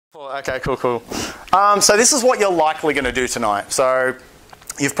Okay, cool. So this is what you're likely going to do tonight. So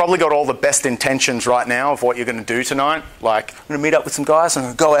you've probably got all the best intentions right now of what you're going to do tonight. Like, I'm going to meet up with some guys and I'm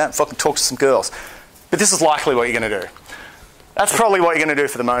going to go out and fucking talk to some girls. But this is likely what you're going to do. That's probably what you're going to do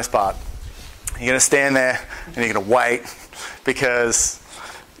for the most part. You're going to stand there and you're going to wait because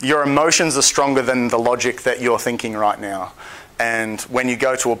your emotions are stronger than the logic that you're thinking right now. And when you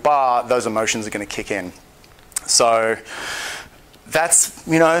go to a bar, those emotions are going to kick in. So that's,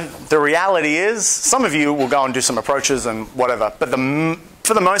 the reality is some of you will go and do some approaches and whatever. But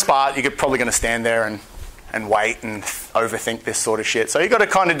for the most part, you're probably going to stand there and wait and overthink this sort of shit. So you've got to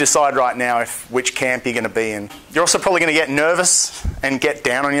kind of decide right now which camp you're going to be in. You're also probably going to get nervous and get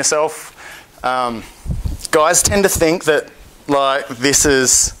down on yourself. Guys tend to think that,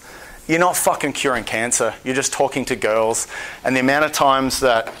 you're not fucking curing cancer. You're just talking to girls. And the amount of times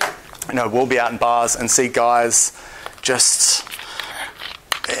that, we'll be out in bars and see guys just,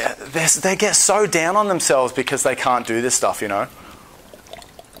 they get so down on themselves because they can't do this stuff, And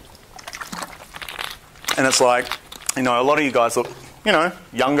it's like, a lot of you guys look,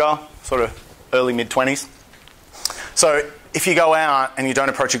 younger, sort of early, mid-20s. So if you go out and you don't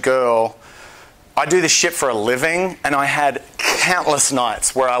approach a girl, I do this shit for a living, and I had countless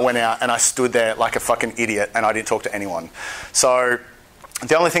nights where I went out and I stood there like a fucking idiot and I didn't talk to anyone. So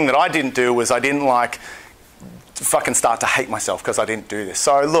the only thing that I didn't do was I didn't fucking start to hate myself because I didn't do this.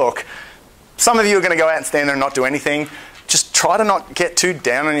 So look, some of you are going to go out and stand there and not do anything. Just try to not get too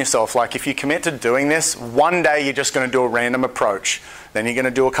down on yourself. Like, if you commit to doing this, one day you're just going to do a random approach. Then you're going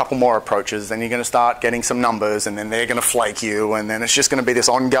to do a couple more approaches. Then you're going to start getting some numbers, and then they're going to flake you, and then it's just going to be this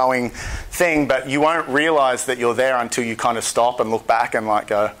ongoing thing. But you won't realize that you're there until you kind of stop and look back and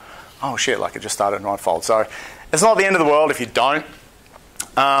go, oh shit, it just started to unfold. So it's not the end of the world if you don't.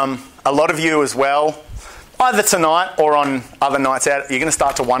 A lot of you as well, either tonight or on other nights out, you're going to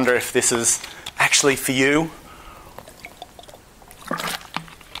start to wonder if this is actually for you.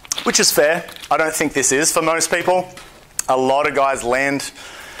 Which is fair. I don't think this is for most people. A lot of guys land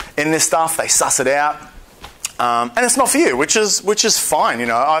in this stuff. They suss it out. And it's not for you, which is fine.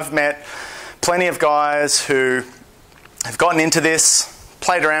 I've met plenty of guys who have gotten into this,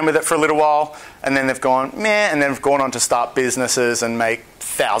 played around with it for a little while, and then they've gone, meh, and then they've gone on to start businesses and make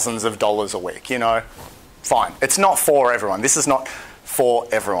thousands of dollars a week, Fine. It's not for everyone. This is not for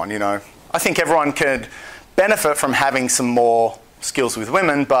everyone, I think everyone could benefit from having some more skills with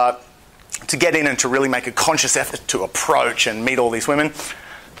women, but to get in and to really make a conscious effort to approach and meet all these women,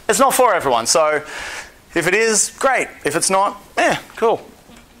 it's not for everyone. So if it is, great. If it's not, cool.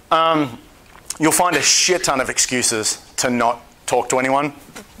 You'll find a shit ton of excuses to not talk to anyone.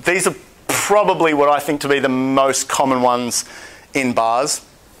 These are probably what I think to be the most common ones in bars.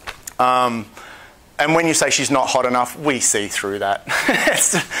 And when you say she's not hot enough, we see through that.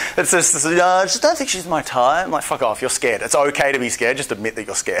 it's just, I just don't think she's my type. I'm like, fuck off, you're scared. It's okay to be scared, just admit that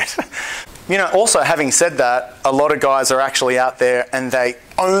you're scared. Also, having said that, a lot of guys are actually out there and they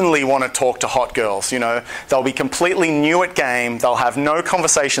only want to talk to hot girls. They'll be completely new at game, they'll have no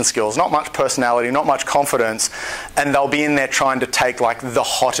conversation skills, not much personality, not much confidence, and they'll be in there trying to take the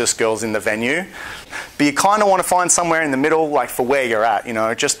hottest girls in the venue. But you kind of want to find somewhere in the middle, for where you're at,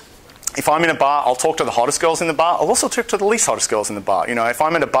 just. If I'm in a bar, I'll talk to the hottest girls in the bar. I'll also talk to the least hottest girls in the bar. If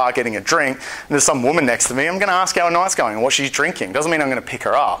I'm in a bar getting a drink and there's some woman next to me, I'm going to ask how her night's going and what she's drinking. Doesn't mean I'm going to pick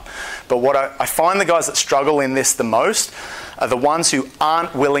her up. But what I find the guys that struggle in this the most are the ones who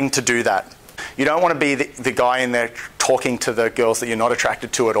aren't willing to do that. You don't want to be the guy in there talking to the girls that you're not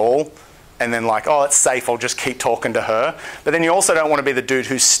attracted to at all and then oh, it's safe, I'll just keep talking to her. But then you also don't want to be the dude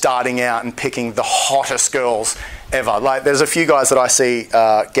who's starting out and picking the hottest girls ever. There's a few guys that I see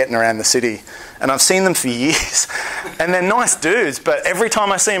getting around the city, and I've seen them for years, and they're nice dudes, but every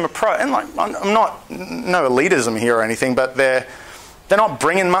time I see them approach, and I'm not, no elitism here or anything, but they're not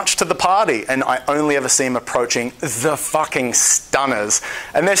bringing much to the party, and I only ever see them approaching the fucking stunners,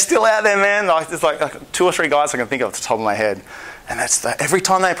 and they're still out there, man. There's 2 or 3 guys I can think of off the top of my head. And that's every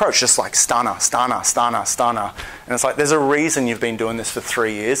time they approach, just stunner, stunner, stunner, stunner. And it's there's a reason you've been doing this for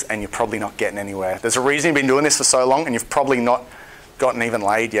 3 years and you're probably not getting anywhere. There's a reason you've been doing this for so long and you've probably not gotten even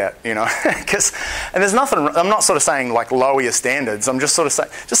laid yet, And there's nothing, I'm not sort of saying lower your standards. I'm just sort of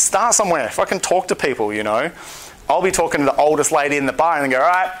saying, just start somewhere. Fucking talk to people, I'll be talking to the oldest lady in the bar and then go, all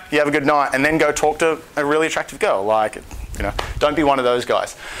right, you have a good night. And then go talk to a really attractive girl. Don't be one of those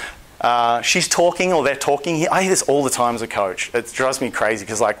guys. She's talking or they're talking. I hear this all the time as a coach. It drives me crazy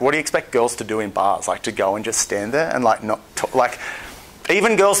because what do you expect girls to do in bars? To go and just stand there and not talk?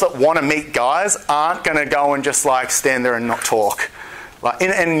 Even girls that want to meet guys aren't going to go and just stand there and not talk. Like,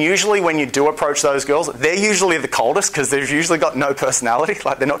 and usually when you do approach those girls, they're usually the coldest because they've usually got no personality.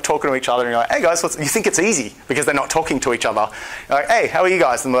 Like, they're not talking to each other, and you're like, hey guys, you think it's easy because they're not talking to each other. You're like, hey, how are you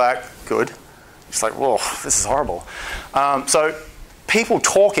guys? And they're like, good. It's like, whoa, this is horrible. So people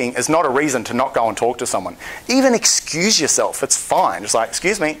talking is not a reason to not go and talk to someone. Even excuse yourself, it's fine. Just like,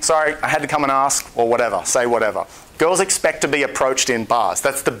 excuse me, sorry, I had to come and ask, or whatever, say whatever. Girls expect to be approached in bars.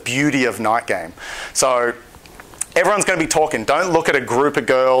 That's the beauty of night game. So everyone's going to be talking. Don't look at a group of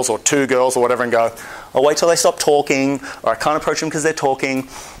girls or two girls or whatever and go, I'll wait till they stop talking, or I can't approach them because they're talking.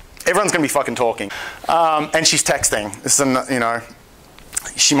 Everyone's going to be fucking talking. And she's texting. This is, you know,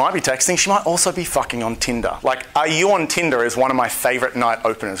 she might be texting. She might also be fucking on Tinder. Like, are you on Tinder is one of my favorite night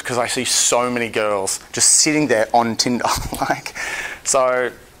openers because I see so many girls just sitting there on Tinder. Like,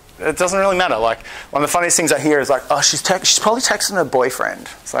 so it doesn't really matter. Like, one of the funniest things I hear is like, oh, she's probably texting her boyfriend.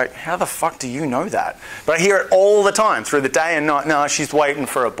 It's like, how the fuck do you know that? But I hear it all the time through the day and night. No, she's waiting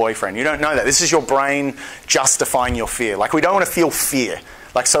for a boyfriend. You don't know that. This is your brain justifying your fear. Like, we don't want to feel fear.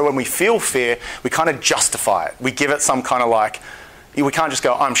 Like, so when we feel fear, we kind of justify it. We give it some kind of like, we can't just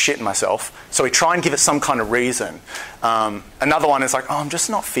go, I'm shitting myself. So we try and give it some kind of reason. Another one is like, oh, I'm just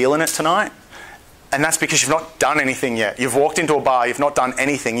not feeling it tonight. And that's because you've not done anything yet. You've walked into a bar, you've not done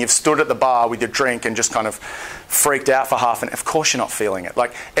anything. You've stood at the bar with your drink and just kind of freaked out for half an hour. Of course you're not feeling it.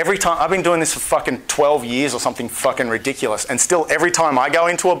 Like, every time, I've been doing this for fucking 12 years or something fucking ridiculous. And still every time I go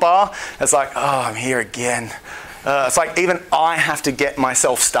into a bar, it's like, oh, I'm here again. It's like even I have to get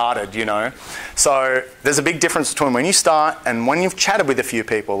myself started, you know. So there's a big difference between when you start and when you've chatted with a few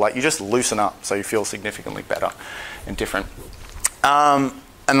people. Like, you just loosen up so you feel significantly better and different.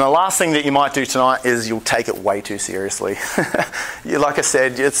 And the last thing that you might do tonight is you'll take it way too seriously. Like I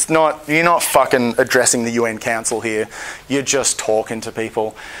said, you're not fucking addressing the UN Council here. You're just talking to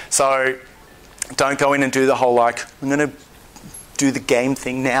people. So don't go in and do the whole like, I'm going to do the game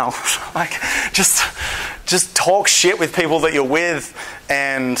thing now. Like, just talk shit with people that you're with,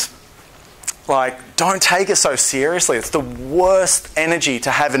 and like, don't take it so seriously. It's the worst energy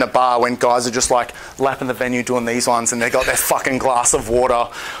to have in a bar when guys are just like lapping the venue doing these ones and they've got their fucking glass of water,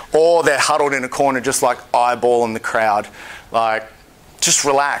 or they're huddled in a corner just like eyeballing the crowd. Like, just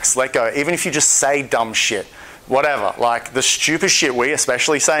relax, let go. Even if you just say dumb shit, whatever. Like, the stupid shit we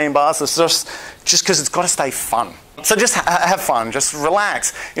especially say in bars, it's just because it's got to stay fun. So just have fun, just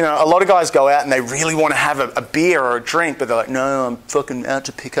relax. You know, a lot of guys go out and they really want to have a beer or a drink, but they're like, no, I'm fucking out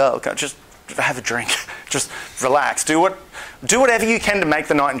to pick up. Okay, just have a drink. Just relax. Do whatever you can to make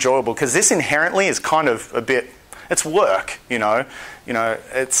the night enjoyable, because this inherently is kind of a bit, it's work, you know.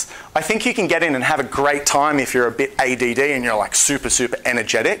 I think you can get in and have a great time if you're a bit ADD and you're like super, super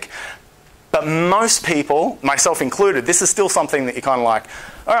energetic. But most people, myself included, this is still something that you're kind of like,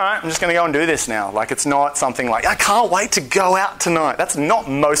 all right, I'm just going to go and do this now. Like, it's not something like, I can't wait to go out tonight. That's not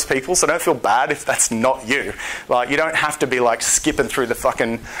most people, so don't feel bad if that's not you. Like, you don't have to be like skipping through the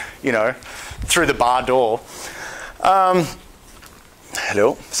fucking, you know, through the bar door.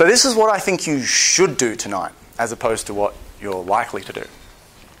 Hello. So this is what I think you should do tonight, as opposed to what you're likely to do.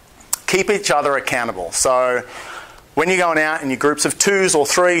 Keep each other accountable. So when you're going out in your groups of 2s or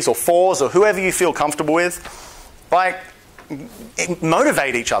 3s or 4s or whoever you feel comfortable with, like,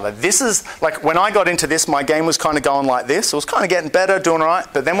 motivate each other. This is, like, when I got into this, my game was kind of going like this. It was kind of getting better, doing all right.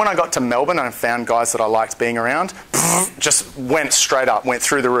 But then when I got to Melbourne and I found guys that I liked being around, just went straight up, went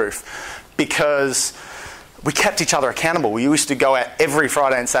through the roof. Because we kept each other accountable. We used to go out every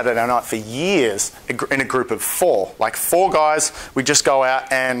Friday and Saturday night for years in a group of 4. Like, 4 guys, we'd just go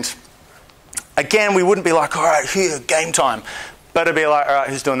out and, again, we wouldn't be like, all right, here, game time. But it'd be like, all right,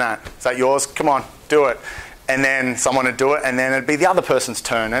 who's doing that? Is that yours? Come on, do it. And then someone would do it, and then it'd be the other person's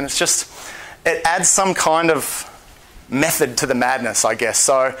turn. And it's just, it adds some kind of method to the madness, I guess.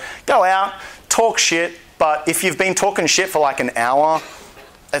 So go out, talk shit, but if you've been talking shit for like an hour,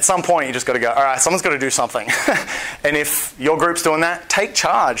 at some point you just got to go, all right, someone's got to do something. And if your group's doing that, take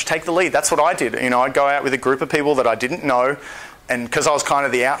charge, take the lead. That's what I did. You know, I'd go out with a group of people that I didn't know, and because I was kind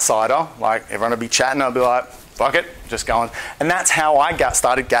of the outsider, like, everyone would be chatting, I'd be like, fuck it, just going. And that's how I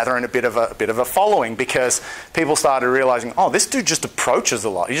started gathering a bit of a following, because people started realizing, oh, this dude just approaches a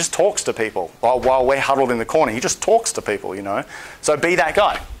lot. He just talks to people while we're huddled in the corner. He just talks to people, you know. So be that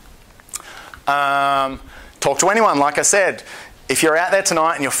guy. Talk to anyone, like I said. If you're out there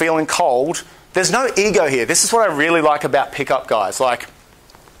tonight and you're feeling cold, there's no ego here. This is what I really like about pickup guys. Like,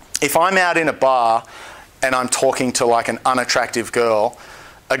 if I'm out in a bar and I'm talking to like an unattractive girl,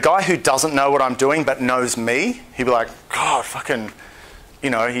 a guy who doesn't know what I'm doing but knows me, he'd be like, God, fucking, you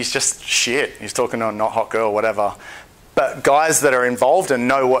know, he's just shit. He's talking to a not hot girl, whatever. But guys that are involved and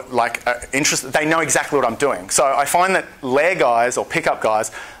know what, like, interested, they know exactly what I'm doing. So I find that lair guys or pickup guys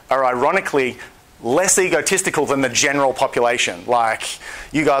are ironically less egotistical than the general population. Like,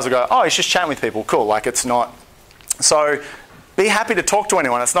 you guys will go, oh, he's just chatting with people, cool. Like, it's not. So be happy to talk to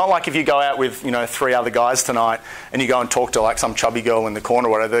anyone. It's not like if you go out with, 3 other guys tonight and you go and talk to like some chubby girl in the corner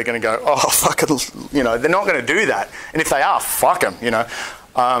or whatever, they're going to go, oh, fuck it, they're not going to do that. And if they are, fuck them,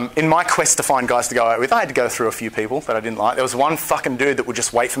 In my quest to find guys to go out with, I had to go through a few people that I didn't like. There was one fucking dude that would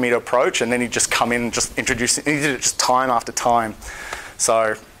just wait for me to approach, and then he'd just come in and just introduce it. He did it just time after time.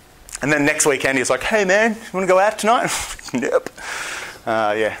 So, and then next weekend he was like, hey man, you want to go out tonight? Yep.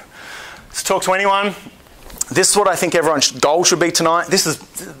 Yeah. Just talk to anyone. This is what I think everyone's goal should be tonight. This is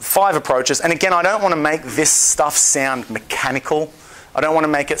 5 approaches. And again, I don't want to make this stuff sound mechanical. I don't want to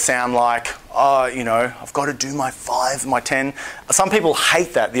make it sound like, I've got to do my 5, my 10. Some people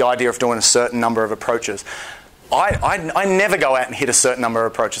hate that, the idea of doing a certain number of approaches. I never go out and hit a certain number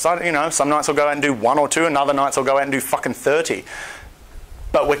of approaches. Some nights I'll go out and do 1 or 2, and other nights I'll go out and do fucking 30.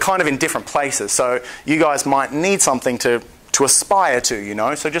 But we're kind of in different places. So you guys might need something to aspire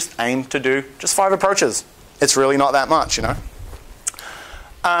to, So just aim to do just 5 approaches. It's really not that much,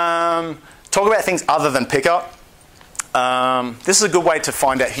 Talk about things other than pickup. This is a good way to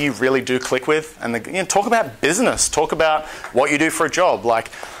find out who you really do click with, and talk about business. Talk about what you do for a job. Like,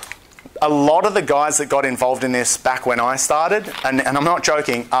 a lot of the guys that got involved in this back when I started, and I'm not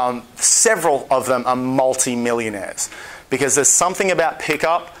joking, several of them are multi-millionaires, because there's something about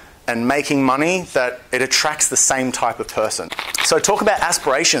pickup and making money that it attracts the same type of person. So talk about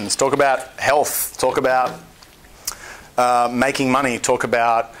aspirations. Talk about health. Talk about making money, talk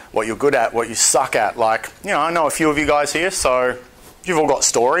about what you're good at, what you suck at. Like, I know a few of you guys here, so you've all got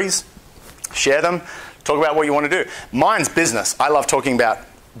stories. Share them. Talk about what you want to do. Mine's business. I love talking about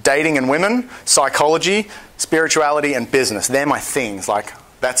dating and women, psychology, spirituality, and business. They're my things. Like,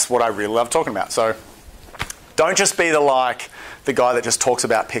 that's what I really love talking about. So don't just be the guy that just talks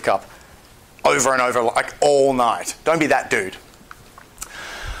about pickup over and over, like all night. Don't be that dude.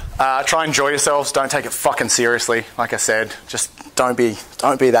 Try and enjoy yourselves. Don't take it fucking seriously. Like I said, just don't be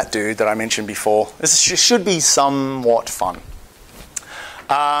that dude that I mentioned before. This should be somewhat fun.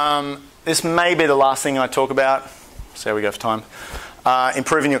 This may be the last thing I talk about. So how we go for time.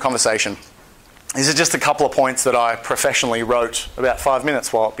 Improving your conversation. These are just a couple of points that I professionally wrote about 5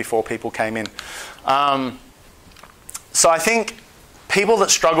 minutes before people came in. So I think people that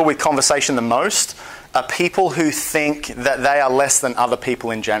struggle with conversation the most are people who think that they are less than other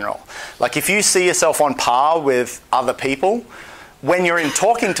people in general. Like, if you see yourself on par with other people, when you're in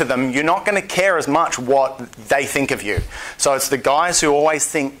talking to them, you're not going to care as much what they think of you. So it's the guys who always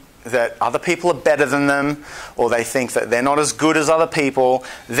think that other people are better than them, or they think that they're not as good as other people.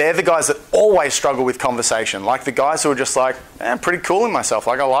 They're the guys that always struggle with conversation. Like the guys who are just like, I'm pretty cool in myself.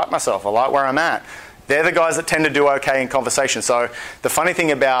 Like, I like myself. I like where I'm at. They're the guys that tend to do okay in conversation. So the funny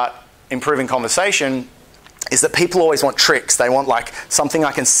thing about improving conversation is that people always want tricks. They want like something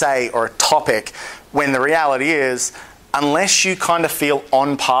I can say or a topic, when the reality is, unless you kind of feel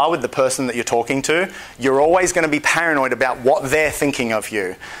on par with the person that you're talking to, you're always going to be paranoid about what they're thinking of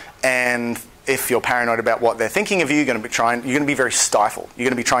you. And if you're paranoid about what they're thinking of you, you're going to be very stifled. You're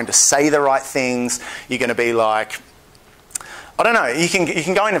going to be trying to say the right things. You're going to be like, I don't know, you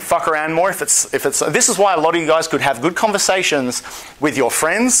can go in and fuck around more if it's this is why a lot of you guys could have good conversations with your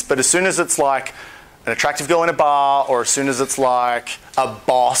friends, but as soon as it's like an attractive girl in a bar, or as soon as it's like a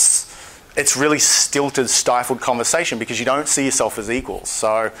boss, it's really stilted, stifled conversation, because you don't see yourself as equals.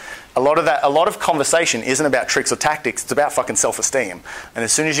 So a lot of conversation isn't about tricks or tactics, it's about fucking self-esteem. And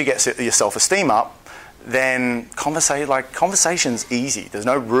as soon as you get your self-esteem up, then conversation's easy. There's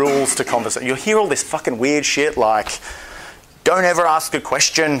no rules to conversation. You'll hear all this fucking weird shit like, don't ever ask a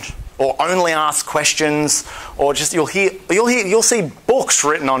question, or only ask questions, or just you'll see books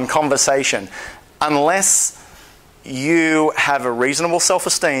written on conversation. Unless you have a reasonable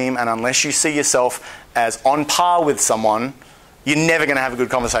self-esteem, and unless you see yourself as on par with someone, you're never going to have a good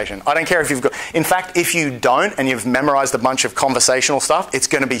conversation. I don't care if you've got... In fact, if you don't and you've memorized a bunch of conversational stuff, it's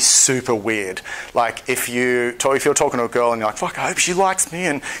going to be super weird. Like if you're talking to a girl and you're like, fuck, I hope she likes me,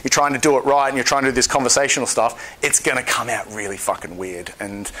 and you're trying to do it right and you're trying to do this conversational stuff, it's going to come out really fucking weird.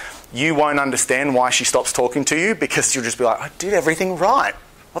 And you won't understand why she stops talking to you, because you'll just be like, I did everything right.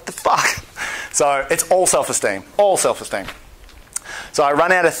 What the fuck? So it's all self-esteem. All self-esteem. So I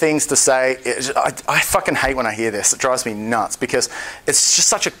run out of things to say. I fucking hate when I hear this. It drives me nuts, because it's just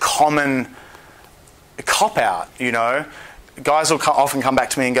such a common cop-out, Guys will often come back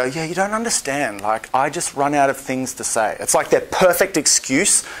to me and go, yeah, you don't understand. Like, I just run out of things to say. It's like their perfect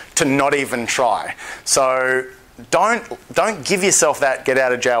excuse to not even try. So don't give yourself that get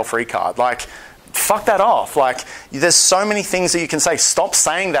out of jail free card. Like, fuck that off. Like, there's so many things that you can say. Stop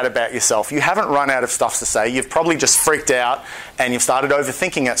saying that about yourself. You haven't run out of stuff to say. You've probably just freaked out and you've started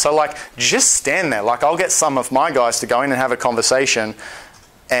overthinking it. So like, just stand there. Like, I'll get some of my guys to go in and have a conversation,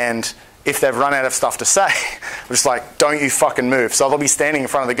 and if they've run out of stuff to say, I'm just like, don't you fucking move. So they'll be standing in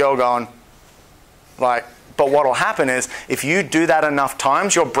front of the girl going, like, but what will happen is, if you do that enough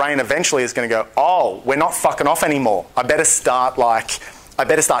times, your brain eventually is going to go, oh, we're not fucking off anymore. I better start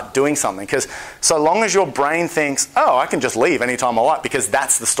doing something. Because so long as your brain thinks, oh, I can just leave anytime I like, because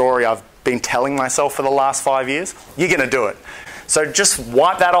that's the story I've been telling myself for the last 5 years, you're going to do it. So just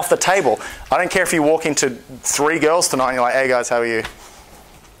wipe that off the table. I don't care if you walk into 3 girls tonight and you're like, hey guys, how are you?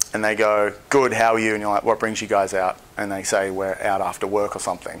 And they go, good, how are you? And you're like, what brings you guys out? And they say, we're out after work or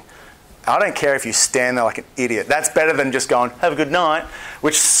something. I don't care if you stand there like an idiot. That's better than just going, have a good night,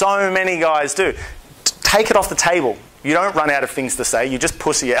 which so many guys do. Take it off the table. You don't run out of things to say. You just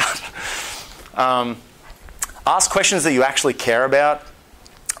pussy out. Ask questions that you actually care about.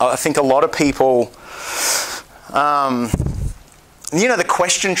 I think a lot of people, you know, the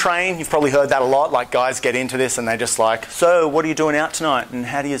question train, you've probably heard that a lot. Like, guys get into this and they're just like, so what are you doing out tonight? And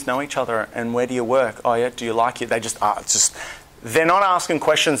how do you know each other? And where do you work? Oh yeah, do you like it? They just are. They're not asking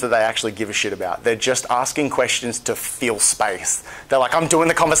questions that they actually give a shit about. They're just asking questions to fill space. They're like, I'm doing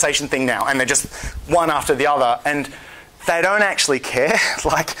the conversation thing now. And they're just one after the other. And they don't actually care.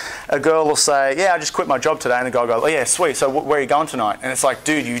 Like, a girl will say, yeah, I just quit my job today. And the guy goes, oh yeah, sweet. So where are you going tonight? And it's like,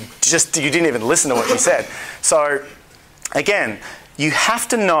 dude, you didn't even listen to what she said. So again, you have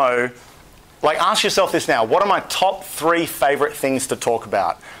to know, like, ask yourself this now. What are my top 3 favorite things to talk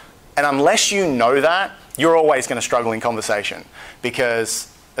about? And unless you know that, you're always going to struggle in conversation,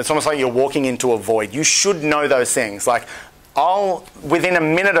 because it's almost like you're walking into a void. You should know those things. Like, within a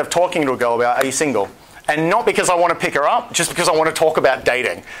minute of talking to a girl about, are you single? And not because I want to pick her up, just because I want to talk about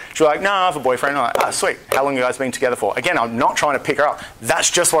dating. She'll be like, no, I have a boyfriend. I'm like, oh, sweet. How long have you guys been together for? Again, I'm not trying to pick her up. That's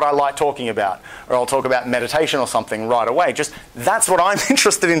just what I like talking about. Or I'll talk about meditation or something right away. Just, that's what I'm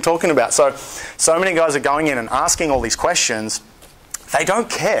interested in talking about. So many guys are going in and asking all these questions. They don't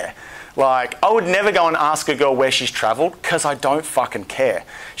care. Like, I would never go and ask a girl where she's travelled, because I don't fucking care.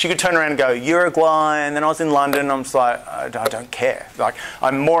 She could turn around and go, Uruguay, and then I was in London. I'm just like, I don't care. Like,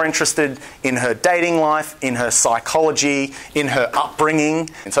 I'm more interested in her dating life, in her psychology, in her upbringing.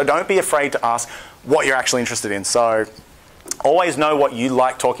 And so don't be afraid to ask what you're actually interested in. So always know what you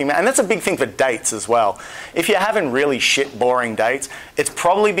like talking about. And that's a big thing for dates as well. If you're having really shit, boring dates, it's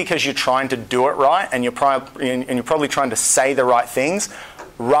probably because you're trying to do it right, and you're probably trying to say the right things,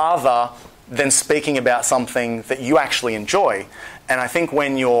 rather than speaking about something that you actually enjoy. And I think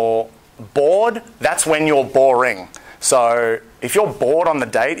when you're bored, that's when you're boring. So if you're bored on the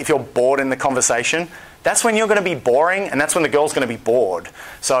date, if you're bored in the conversation, that's when you're going to be boring, and that's when the girl's going to be bored.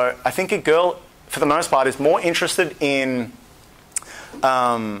 So I think a girl, for the most part, is more interested in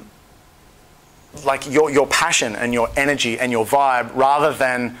like your passion and your energy and your vibe, rather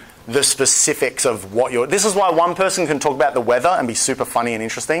than the specifics of what you're... This is why one person can talk about the weather and be super funny and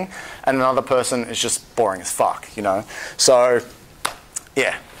interesting, and another person is just boring as fuck, you know? So,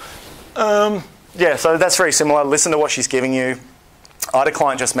 yeah. Yeah, so that's very similar. Listen to what she's giving you. I had a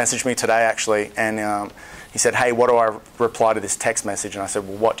client just message me today, actually, and he said, hey, what do I reply to this text message? And I said,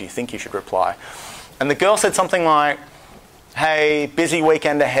 well, what do you think you should reply? And the girl said something like, hey, busy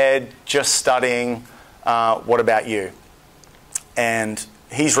weekend ahead, just studying, what about you? And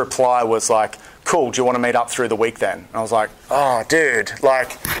his reply was like, cool, do you want to meet up through the week then? And I was like, oh, dude,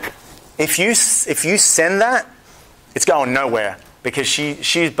 like, if you send that, it's going nowhere, because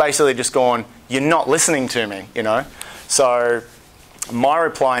she's basically just gone, you're not listening to me, you know? So my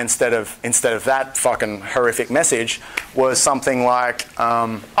reply, instead of that fucking horrific message, was something like,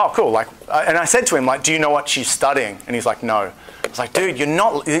 oh, cool, like, and I said to him, like, do you know what she's studying? And he's like, no. I was like, dude, you're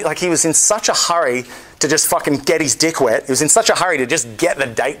not, like, he was in such a hurry to just fucking get his dick wet. He was in such a hurry to just get the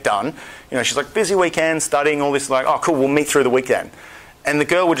date done. You know, she's like, busy weekend, studying, all this, like, oh, cool, we'll meet through the weekend. And the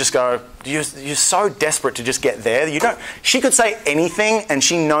girl would just go, you're so desperate to just get there. She could say anything, and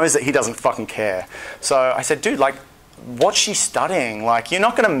she knows that he doesn't fucking care. So I said, dude, like, what's she studying? Like, you're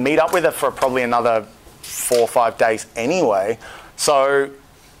not going to meet up with her for probably another 4 or 5 days anyway. So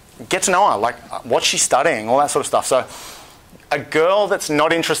get to know her, like, what's she studying, all that sort of stuff. So a girl that's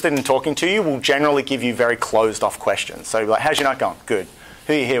not interested in talking to you will generally give you very closed off questions. So you're like, how's your night going? Good.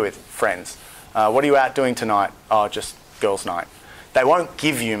 Who are you here with? Friends. What are you out doing tonight? Oh, just girls' night. They won't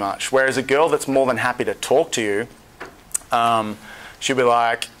give you much. Whereas a girl that's more than happy to talk to you, she'll be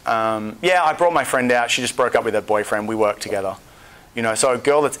like, yeah, I brought my friend out. She just broke up with her boyfriend. We work together. You know, so a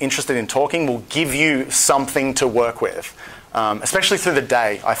girl that's interested in talking will give you something to work with. Especially through the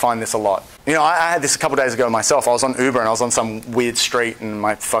day, I find this a lot. You know, I had this a couple of days ago myself. I was on Uber and I was on some weird street and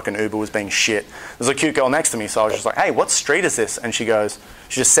my fucking Uber was being shit. There's a cute girl next to me, so I was just like, hey, what street is this? And she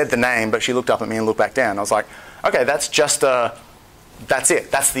just said the name, but she looked up at me and looked back down. I was like, okay, that's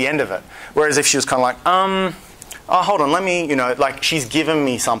it. That's the end of it. Whereas if she was kind of like, oh, hold on, let me, you know, like she's given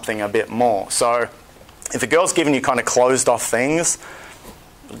me something a bit more. So if a girl's giving you kind of closed off things,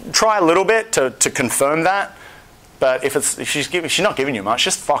 try a little bit to confirm that. But if she's not giving you much,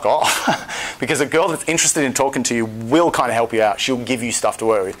 just fuck off. Because a girl that's interested in talking to you will kind of help you out. She'll give you stuff to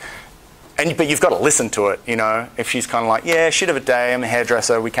work with. But you've got to listen to it, you know. If she's kind of like, yeah, shit of a day, I'm a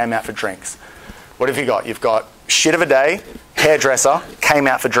hairdresser, we came out for drinks. What have you got? You've got shit of a day, hairdresser, came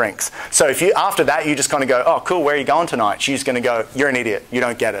out for drinks. So if you, after that, you just kind of go, oh, cool, where are you going tonight? She's going to go, you're an idiot, you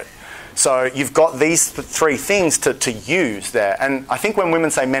don't get it. So you've got these three things to use there. And I think when women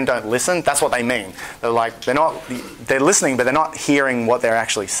say men don't listen, that's what they mean. They're like, they're listening, but they're not hearing what they're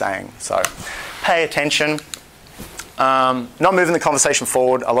actually saying. So pay attention. Not moving the conversation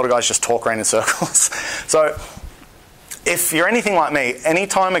forward. A lot of guys just talk around in circles. So if you're anything like me,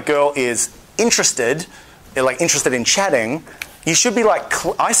 anytime a girl is interested in chatting, you should be like,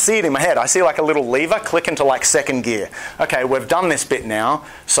 I see it in my head. I see like a little lever click into like second gear. Okay, we've done this bit now,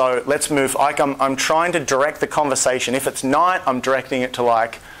 so let's move. Like I'm trying to direct the conversation. If it's night, I'm directing it to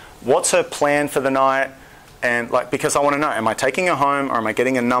like, what's her plan for the night? And like, because I want to know, am I taking her home or am I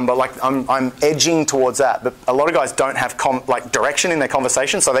getting a number? Like I'm edging towards that. But a lot of guys don't have like direction in their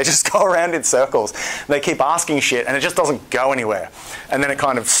conversation, so they just go around in circles. They keep asking shit and it just doesn't go anywhere. And then it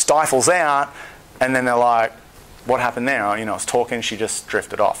kind of stifles out and then they're like, what happened there? You know, I was talking, she just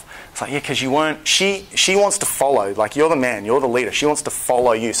drifted off. It's like, yeah, because you weren't, she wants to follow. Like, you're the man, you're the leader. She wants to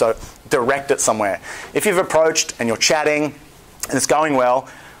follow you, so direct it somewhere. If you've approached and you're chatting and it's going well,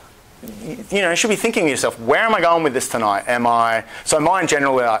 you know, you should be thinking to yourself, where am I going with this tonight? So mine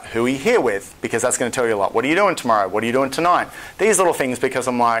generally are, who are you here with? Because that's going to tell you a lot. What are you doing tomorrow? What are you doing tonight? These little things, because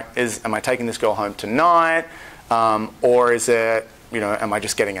I'm like, am I taking this girl home tonight? Or is it, you know, am I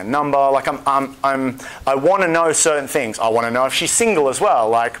just getting a number? Like I want to know certain things. I want to know if she's single as well.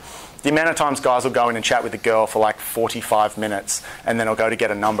 Like the amount of times guys will go in and chat with a girl for like 45 minutes and then I'll go to get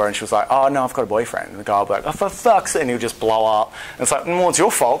a number and she was like, oh no, I've got a boyfriend. And the guy will be like, oh for fuck's sake, and he'll just blow up. And it's like, well, it's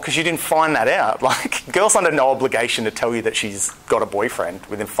your fault because you didn't find that out. Like girls under no obligation to tell you that she's got a boyfriend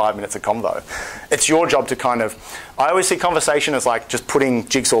within 5 minutes of convo. It's your job to kind of, I always see conversation as like just putting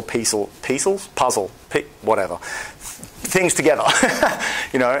jigsaw whatever, things together,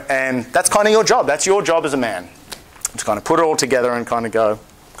 you know, and that's kind of your job. That's your job as a man. To kind of put it all together and kind of go,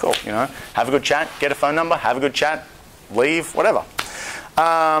 cool, you know, have a good chat, get a phone number, have a good chat, leave, whatever.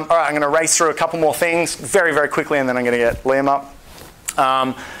 All right, I'm going to race through a couple more things very, very quickly and then I'm going to get Liam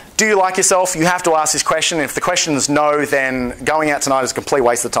up. Do you like yourself? You have to ask this question. If the question is no, then going out tonight is a complete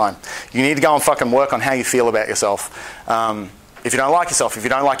waste of time. You need to go and fucking work on how you feel about yourself. If you don't like yourself, if you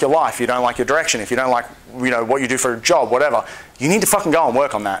don't like your life, if you don't like your direction, if you don't like, you know, what you do for a job, whatever, you need to fucking go and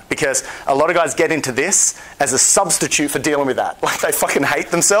work on that. Because a lot of guys get into this as a substitute for dealing with that. Like they fucking hate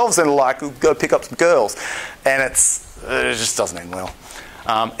themselves and like go pick up some girls, and it just doesn't end well.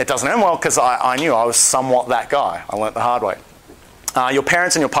 It doesn't end well because I knew I was somewhat that guy. I learnt the hard way. Your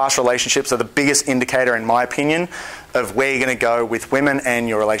parents and your past relationships are the biggest indicator, in my opinion, of where you're going to go with women and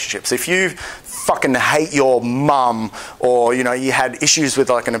your relationships. If you fucking hate your mum, or you know you had issues with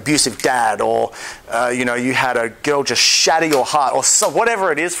like an abusive dad, or you know you had a girl just shatter your heart, or so,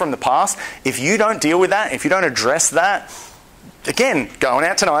 whatever it is from the past, if you don't deal with that, if you don't address that, again, going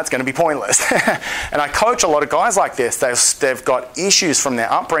out tonight's going to be pointless. And I coach a lot of guys like this. They've got issues from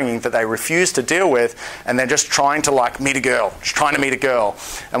their upbringing that they refuse to deal with, and they're just trying to like meet a girl, just trying to meet a girl.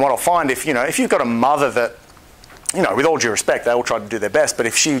 And what I'll find, if you've got a mother that, you know, with all due respect, they all try to do their best, but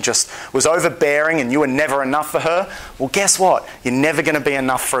if she just was overbearing and you were never enough for her, well, guess what? You're never going to be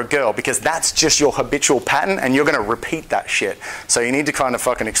enough for a girl, because that's just your habitual pattern and you're going to repeat that shit. So you need to kind of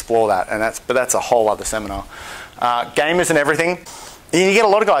fucking explore that, but that's a whole other seminar. Gamers and everything. You get a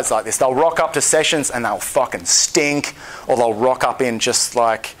lot of guys like this. They'll rock up to sessions and they'll fucking stink, or they'll rock up in just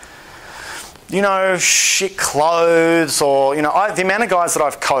like, you know, shit clothes, or, you know, the amount of guys that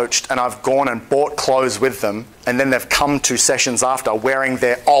I've coached and I've gone and bought clothes with them and then they've come to sessions after wearing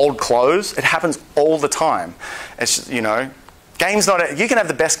their old clothes, it happens all the time. It's just, you know, game's not, you can have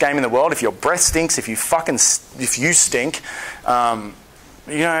the best game in the world. If your breath stinks, if you stink,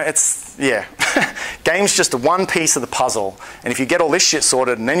 you know, it's, yeah. Game's just one piece of the puzzle. And if you get all this shit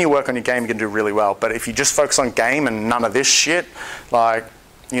sorted and then you work on your game, you can do really well. But if you just focus on game and none of this shit, like,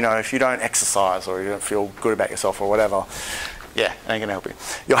 you know, if you don't exercise or you don't feel good about yourself or whatever, Yeah, it ain't going to help you.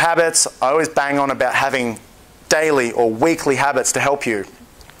 Your habits, I always bang on about having daily or weekly habits to help you.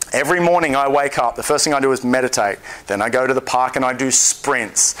 Every morning I wake up, the first thing I do is meditate. Then I go to the park and I do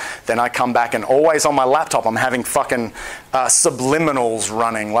sprints. Then I come back and always on my laptop I'm having fucking subliminals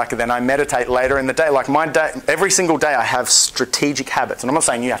running. Like, then I meditate later in the day. Like my day, every single day I have strategic habits. And I'm not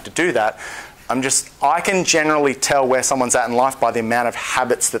saying you have to do that. I can generally tell where someone's at in life by the amount of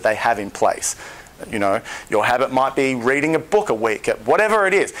habits that they have in place. You know, your habit might be reading a book a week, whatever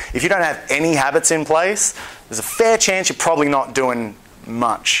it is. If you don't have any habits in place, there's a fair chance you're probably not doing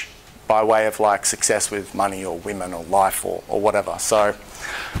much by way of like success with money or women or life or whatever. So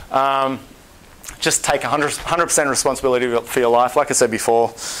just take 100% responsibility for your life. Like I said before,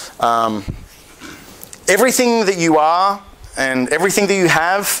 everything that you are and everything that you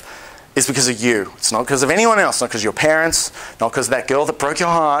have is because of you. It's not because of anyone else. It's not because of your parents, not because of that girl that broke your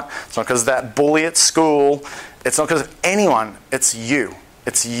heart. It's not because of that bully at school. It's not because of anyone. It's you.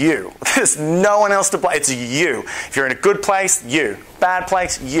 It's you. There's no one else to blame. It's you. If you're in a good place, you. Bad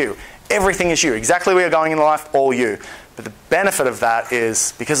place, you. Everything is you. Exactly where you're going in life, all you. But the benefit of that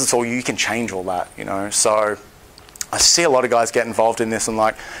is, because it's all you can change all that, you know. So I see a lot of guys get involved in this and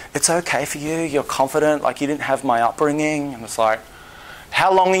like, it's okay for you, you're confident, like you didn't have my upbringing. And it's like,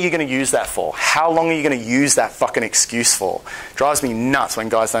 how long are you going to use that for? How long are you going to use that fucking excuse for? It drives me nuts when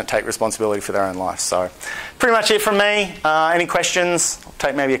guys don't take responsibility for their own life. So pretty much it from me. Any questions? I'll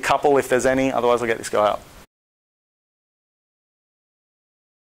take maybe a couple if there's any. Otherwise, I'll get this guy up.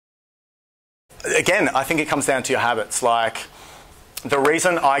 Again, I think it comes down to your habits. Like, the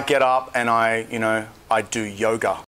reason I get up and I do yoga